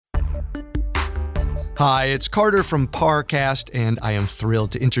Hi, it's Carter from Parcast, and I am thrilled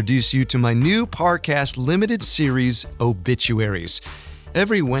to introduce you to my new Parcast limited series, Obituaries.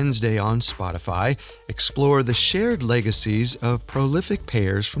 Every Wednesday on Spotify, explore the shared legacies of prolific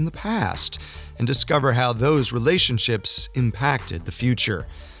pairs from the past and discover how those relationships impacted the future.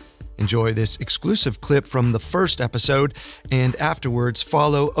 Enjoy this exclusive clip from the first episode, and afterwards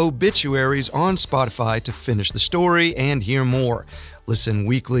follow Obituaries on Spotify to finish the story and hear more. Listen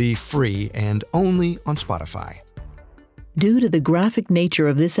weekly, free, and only on Spotify. Due to the graphic nature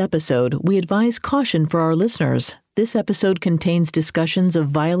of this episode, we advise caution for our listeners. This episode contains discussions of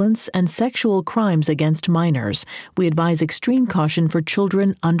violence and sexual crimes against minors. We advise extreme caution for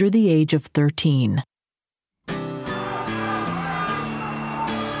children under the age of 13.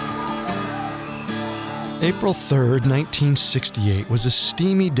 April 3rd, 1968 was a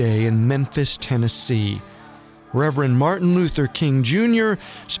steamy day in Memphis, Tennessee. Reverend Martin Luther King Jr.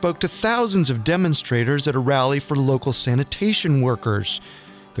 spoke to thousands of demonstrators at a rally for local sanitation workers.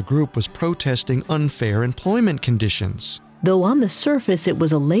 The group was protesting unfair employment conditions. Though on the surface it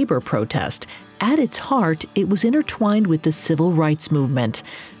was a labor protest, at its heart it was intertwined with the civil rights movement.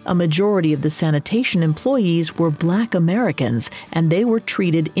 A majority of the sanitation employees were Black Americans, and they were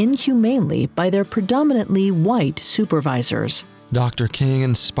treated inhumanely by their predominantly white supervisors. Dr. King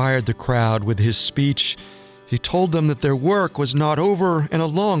inspired the crowd with his speech. He told them that their work was not over and a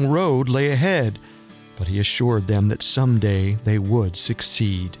long road lay ahead, but he assured them that someday they would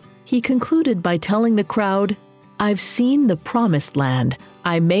succeed. He concluded by telling the crowd, "I've seen the promised land.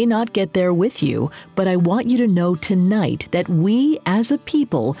 I may not get there with you, but I want you to know tonight that we as a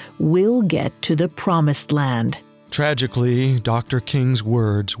people will get to the promised land." Tragically, Dr. King's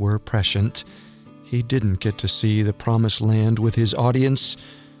words were prescient. He didn't get to see the promised land with his audience.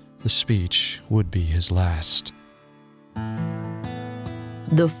 The speech would be his last.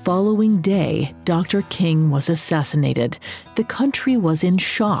 The following day, Dr. King was assassinated. The country was in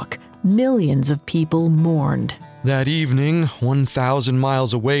shock. Millions of people mourned. That evening, 1,000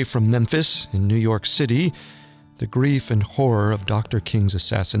 miles away from Memphis, in New York City, the grief and horror of Dr. King's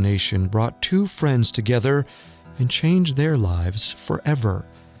assassination brought two friends together and changed their lives forever.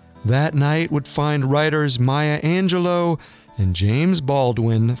 That night would find writers Maya Angelou and James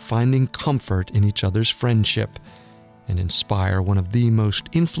Baldwin finding comfort in each other's friendship and inspire one of the most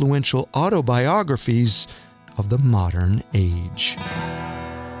influential autobiographies of the modern age.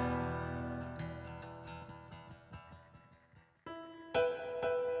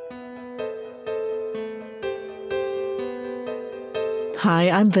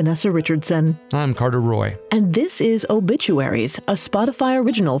 Hi, I'm Vanessa Richardson. I'm Carter Roy. And this is Obituaries, a Spotify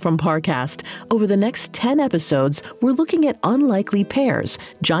original from Parcast. Over the next 10 episodes, we're looking at unlikely pairs,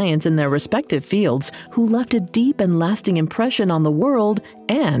 giants in their respective fields, who left a deep and lasting impression on the world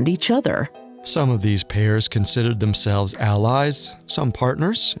and each other. Some of these pairs considered themselves allies, some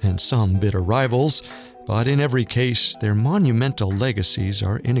partners, and some bitter rivals, but in every case, their monumental legacies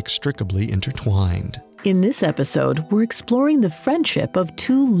are inextricably intertwined. In this episode, we're exploring the friendship of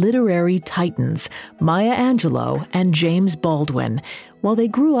two literary titans, Maya Angelou and James Baldwin. While they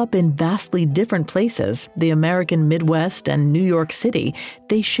grew up in vastly different places, the American Midwest and New York City,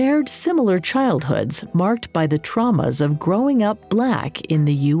 they shared similar childhoods marked by the traumas of growing up Black in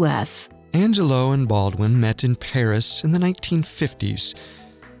the U.S. Angelou and Baldwin met in Paris in the 1950s.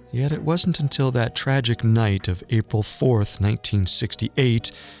 Yet it wasn't until that tragic night of April 4th,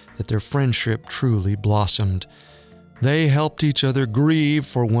 1968, that their friendship truly blossomed. They helped each other grieve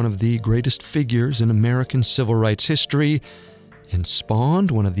for one of the greatest figures in American civil rights history and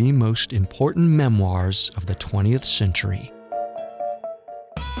spawned one of the most important memoirs of the 20th century.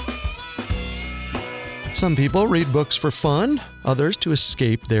 Some people read books for fun, others to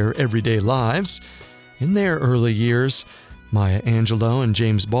escape their everyday lives. In their early years, Maya Angelou and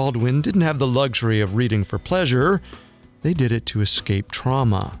James Baldwin didn't have the luxury of reading for pleasure. They did it to escape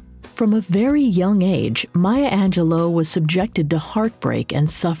trauma. From a very young age, Maya Angelou was subjected to heartbreak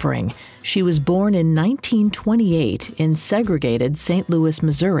and suffering. She was born in 1928 in segregated St. Louis,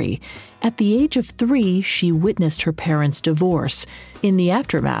 Missouri. At the age of 3, she witnessed her parents' divorce. In the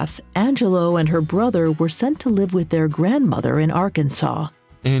aftermath, Angelou and her brother were sent to live with their grandmother in Arkansas.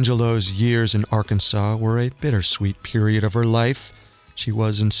 Angelou's years in Arkansas were a bittersweet period of her life. She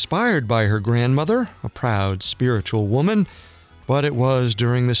was inspired by her grandmother, a proud spiritual woman, but it was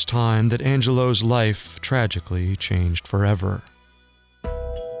during this time that Angelou's life tragically changed forever.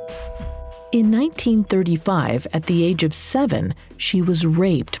 In 1935, at the age of 7, she was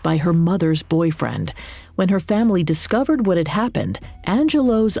raped by her mother's boyfriend. When her family discovered what had happened,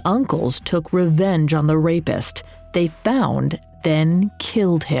 Angelou's uncles took revenge on the rapist. They found, then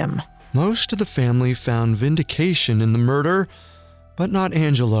killed him. Most of the family found vindication in the murder, but not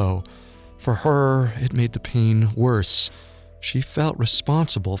Angelo. For her, it made the pain worse. She felt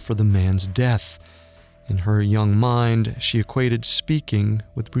responsible for the man's death. In her young mind, she equated speaking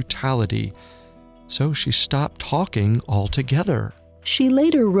with brutality, so she stopped talking altogether. She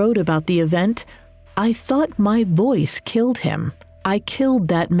later wrote about the event, "I thought my voice killed him. I killed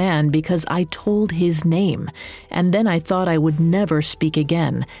that man because I told his name, and then I thought I would never speak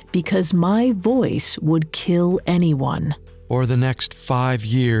again because my voice would kill anyone." For the next 5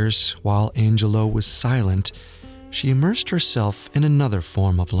 years, while Angelo was silent, she immersed herself in another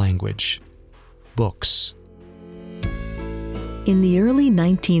form of language: books. In the early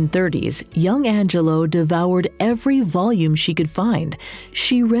 1930s, young Angelo devoured every volume she could find.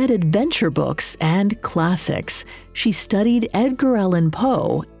 She read adventure books and classics. She studied Edgar Allan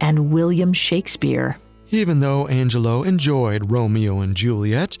Poe and William Shakespeare. Even though Angelo enjoyed Romeo and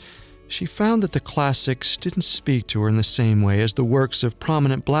Juliet, she found that the classics didn't speak to her in the same way as the works of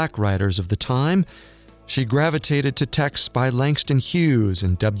prominent black writers of the time. She gravitated to texts by Langston Hughes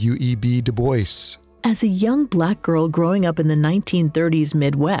and W.E.B. Du Bois. As a young black girl growing up in the 1930s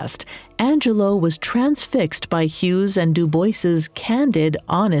Midwest, Angelo was transfixed by Hughes and Du Bois's candid,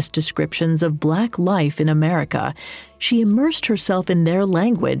 honest descriptions of black life in America. She immersed herself in their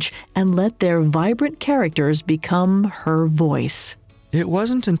language and let their vibrant characters become her voice. It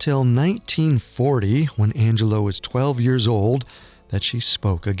wasn't until 1940, when Angelo was 12 years old, that she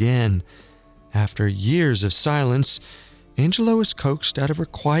spoke again. After years of silence, Angelo was coaxed out of her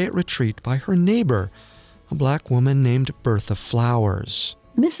quiet retreat by her neighbor, a black woman named Bertha Flowers.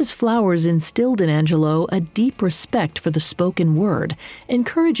 Mrs. Flowers instilled in Angelo a deep respect for the spoken word,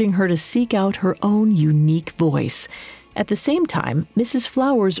 encouraging her to seek out her own unique voice. At the same time, Mrs.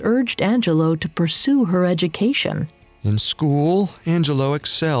 Flowers urged Angelo to pursue her education. In school, Angelo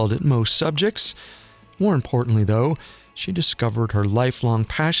excelled at most subjects. More importantly, though, she discovered her lifelong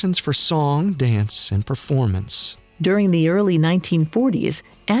passions for song, dance, and performance. During the early 1940s,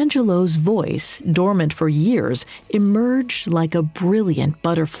 Angelo's voice, dormant for years, emerged like a brilliant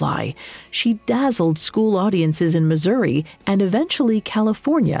butterfly. She dazzled school audiences in Missouri and eventually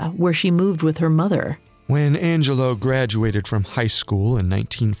California, where she moved with her mother. When Angelo graduated from high school in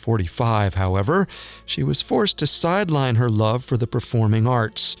 1945, however, she was forced to sideline her love for the performing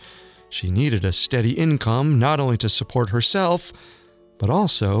arts. She needed a steady income not only to support herself, but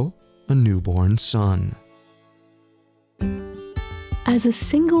also a newborn son. As a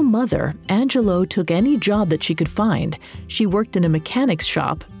single mother, Angelo took any job that she could find. She worked in a mechanic's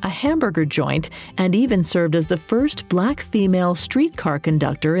shop, a hamburger joint, and even served as the first black female streetcar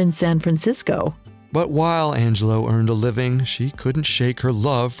conductor in San Francisco. But while Angelo earned a living, she couldn't shake her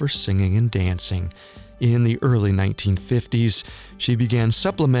love for singing and dancing. In the early 1950s, she began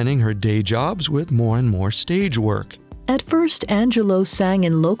supplementing her day jobs with more and more stage work. At first, Angelo sang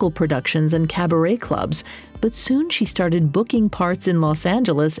in local productions and cabaret clubs, but soon she started booking parts in Los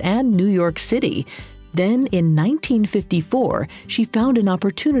Angeles and New York City. Then, in 1954, she found an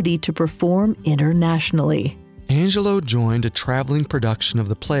opportunity to perform internationally. Angelo joined a traveling production of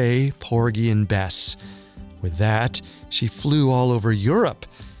the play Porgy and Bess. With that, she flew all over Europe.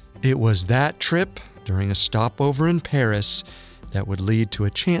 It was that trip, during a stopover in Paris, that would lead to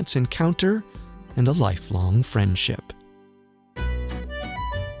a chance encounter and a lifelong friendship.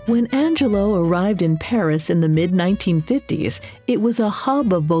 When Angelo arrived in Paris in the mid-1950s, it was a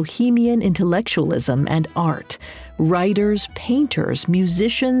hub of bohemian intellectualism and art. Writers, painters,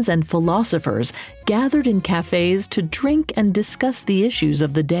 musicians, and philosophers gathered in cafes to drink and discuss the issues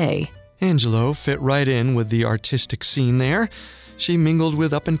of the day. Angelo fit right in with the artistic scene there. She mingled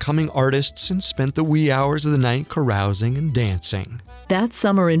with up-and-coming artists and spent the wee hours of the night carousing and dancing. That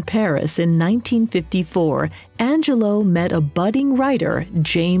summer in Paris in 1954, Angelo met a budding writer,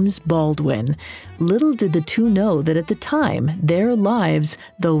 James Baldwin. Little did the two know that at the time, their lives,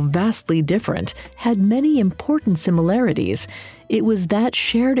 though vastly different, had many important similarities. It was that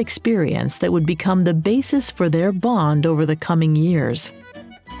shared experience that would become the basis for their bond over the coming years.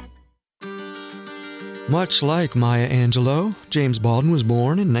 Much like Maya Angelou, James Baldwin was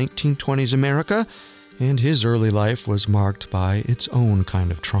born in 1920s America, and his early life was marked by its own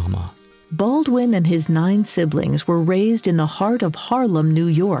kind of trauma. Baldwin and his 9 siblings were raised in the heart of Harlem, New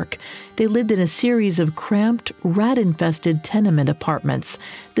York. They lived in a series of cramped, rat-infested tenement apartments.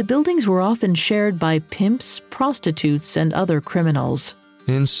 The buildings were often shared by pimps, prostitutes, and other criminals.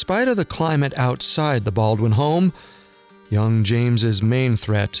 In spite of the climate outside the Baldwin home, young James's main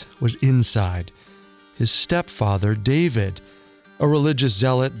threat was inside. His stepfather, David. A religious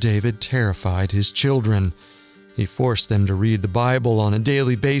zealot, David terrified his children. He forced them to read the Bible on a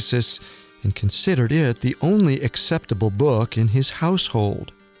daily basis and considered it the only acceptable book in his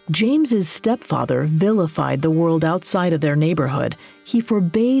household. James's stepfather vilified the world outside of their neighborhood. He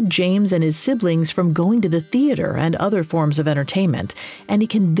forbade James and his siblings from going to the theater and other forms of entertainment, and he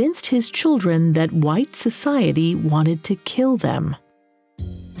convinced his children that white society wanted to kill them.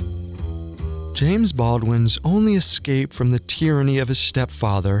 James Baldwin's only escape from the tyranny of his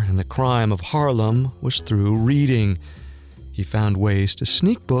stepfather and the crime of Harlem was through reading. He found ways to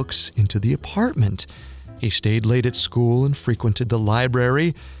sneak books into the apartment. He stayed late at school and frequented the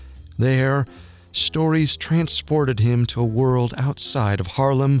library. There, stories transported him to a world outside of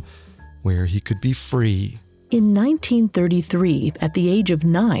Harlem where he could be free. In 1933, at the age of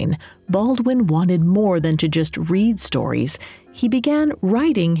 9, Baldwin wanted more than to just read stories. He began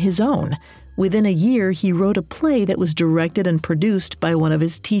writing his own. Within a year, he wrote a play that was directed and produced by one of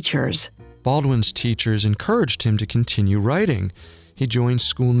his teachers. Baldwin's teachers encouraged him to continue writing. He joined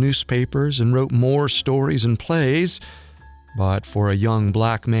school newspapers and wrote more stories and plays. But for a young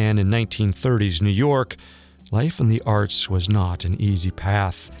black man in 1930s New York, life in the arts was not an easy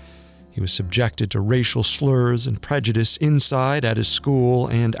path. He was subjected to racial slurs and prejudice inside at his school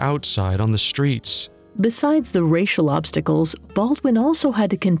and outside on the streets. Besides the racial obstacles, Baldwin also had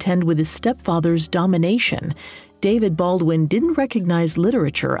to contend with his stepfather's domination. David Baldwin didn't recognize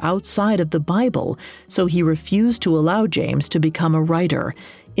literature outside of the Bible, so he refused to allow James to become a writer.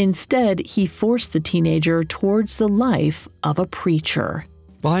 Instead, he forced the teenager towards the life of a preacher.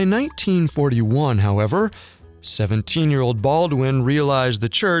 By 1941, however, 17-year-old Baldwin realized the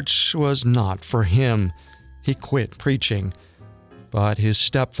church was not for him. He quit preaching. But his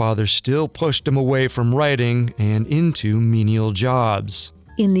stepfather still pushed him away from writing and into menial jobs.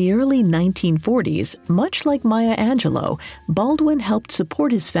 In the early 1940s, much like Maya Angelou, Baldwin helped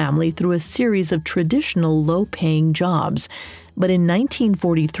support his family through a series of traditional low-paying jobs. But in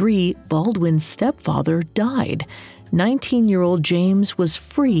 1943, Baldwin's stepfather died. 19-year-old James was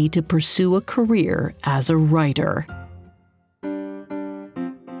free to pursue a career as a writer.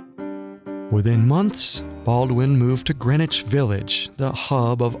 Within months, Baldwin moved to Greenwich Village, the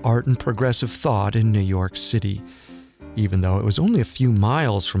hub of art and progressive thought in New York City. Even though it was only a few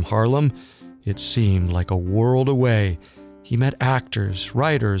miles from Harlem, it seemed like a world away. He met actors,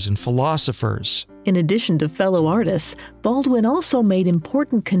 writers, and philosophers. In addition to fellow artists, Baldwin also made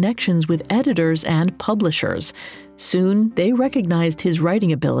important connections with editors and publishers. Soon, they recognized his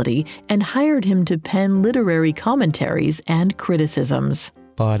writing ability and hired him to pen literary commentaries and criticisms.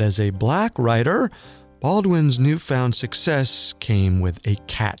 But as a black writer, Baldwin's newfound success came with a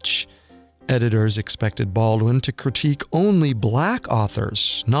catch. Editors expected Baldwin to critique only black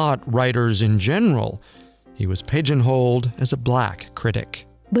authors, not writers in general. He was pigeonholed as a black critic.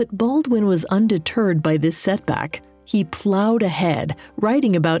 But Baldwin was undeterred by this setback. He plowed ahead,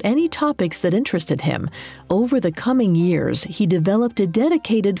 writing about any topics that interested him. Over the coming years, he developed a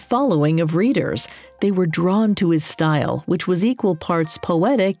dedicated following of readers. They were drawn to his style, which was equal parts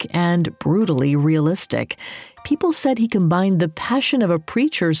poetic and brutally realistic. People said he combined the passion of a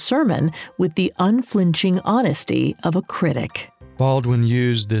preacher's sermon with the unflinching honesty of a critic. Baldwin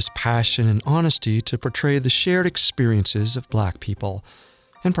used this passion and honesty to portray the shared experiences of black people.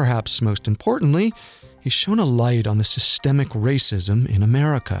 And perhaps most importantly, he shone a light on the systemic racism in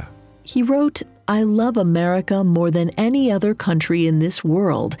America. He wrote, "I love America more than any other country in this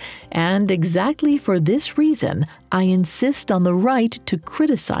world, and exactly for this reason, I insist on the right to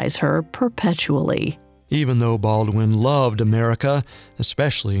criticize her perpetually." Even though Baldwin loved America,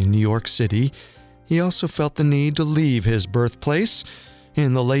 especially New York City, he also felt the need to leave his birthplace.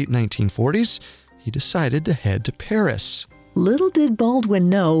 In the late 1940s, he decided to head to Paris. Little did Baldwin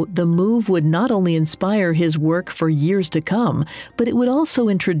know the move would not only inspire his work for years to come, but it would also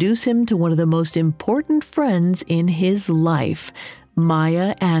introduce him to one of the most important friends in his life,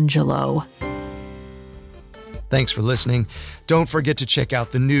 Maya Angelou. Thanks for listening. Don't forget to check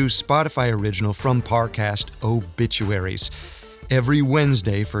out the new Spotify original from Parcast, Obituaries. Every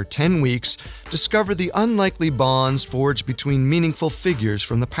Wednesday for 10 weeks, discover the unlikely bonds forged between meaningful figures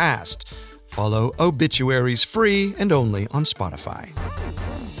from the past. Follow Obituaries free and only on Spotify.